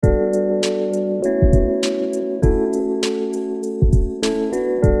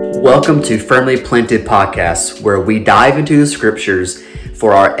Welcome to Firmly Planted Podcast, where we dive into the scriptures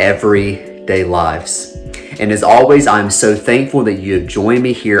for our everyday lives. And as always, I'm so thankful that you have joined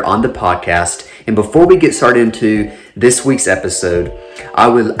me here on the podcast. And before we get started into this week's episode, I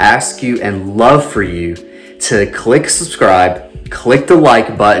would ask you and love for you to click subscribe, click the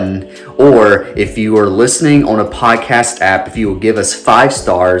like button, or if you are listening on a podcast app, if you will give us 5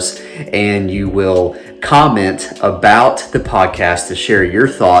 stars and you will comment about the podcast to share your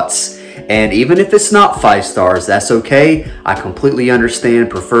thoughts. And even if it's not 5 stars, that's okay. I completely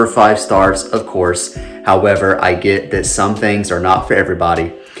understand, prefer 5 stars, of course. However, I get that some things are not for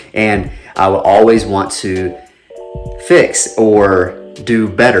everybody. And I will always want to fix or do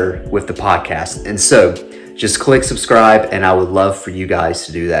better with the podcast. And so just click subscribe, and I would love for you guys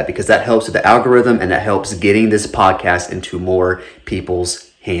to do that because that helps with the algorithm and that helps getting this podcast into more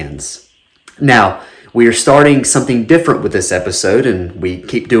people's hands. Now, we are starting something different with this episode, and we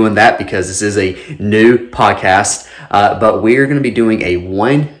keep doing that because this is a new podcast, but we're going to be doing a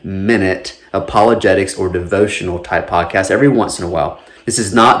 1-minute apologetics or devotional type podcast every once in a while. This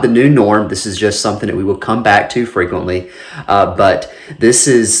is not the new norm. This is just something that we will come back to frequently, but this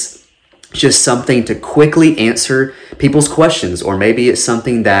is just something to quickly answer people's questions, or maybe it's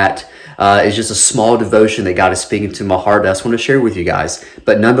something that is just a small devotion that God is speaking to my heart that I just want to share with you guys.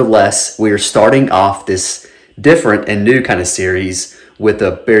 But nonetheless, we are starting off this different and new kind of series with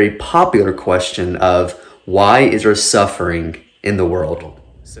a very popular question of why is there suffering in the world?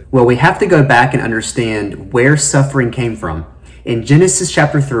 Well, we have to go back and understand where suffering came from. In Genesis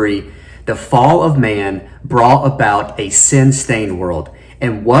chapter 3, the fall of man brought about a sin-stained world.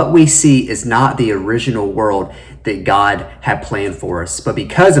 And what we see is not the original world that God had planned for us. But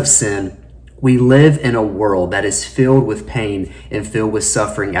because of sin, we live in a world that is filled with pain and filled with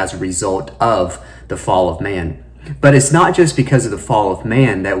suffering as a result of the fall of man. But it's not just because of the fall of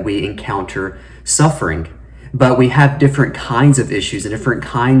man that we encounter suffering, but we have different kinds of issues and different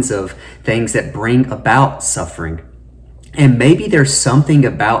kinds of things that bring about suffering. And maybe there's something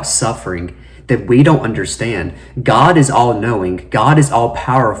about suffering that we don't understand. God is all-knowing. God is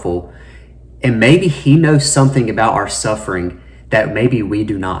all-powerful. And maybe He knows something about our suffering that maybe we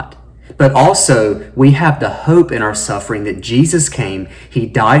do not. But also, we have the hope in our suffering that Jesus came. He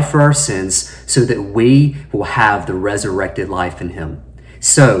died for our sins so that we will have the resurrected life in Him.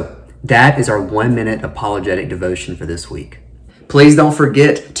 So, that is our 1-minute apologetic devotion for this week. Please don't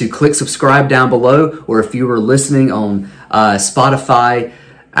forget to click subscribe down below, or if you are listening on Spotify,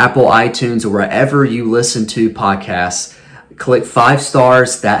 Apple iTunes, or wherever you listen to podcasts, click 5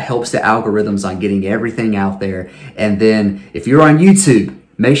 stars. That helps the algorithms on getting everything out there. And then if you're on YouTube,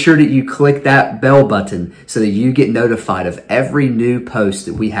 make sure that you click that bell button so that you get notified of every new post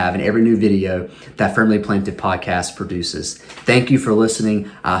that we have and every new video that Firmly Planted Podcast produces. Thank you for listening.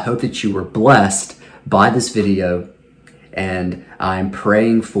 I hope that you were blessed by this video, and I'm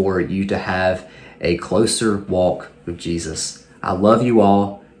praying for you to have a closer walk with Jesus. I love you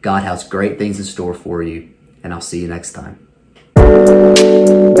all. God has great things in store for you, and I'll see you next time.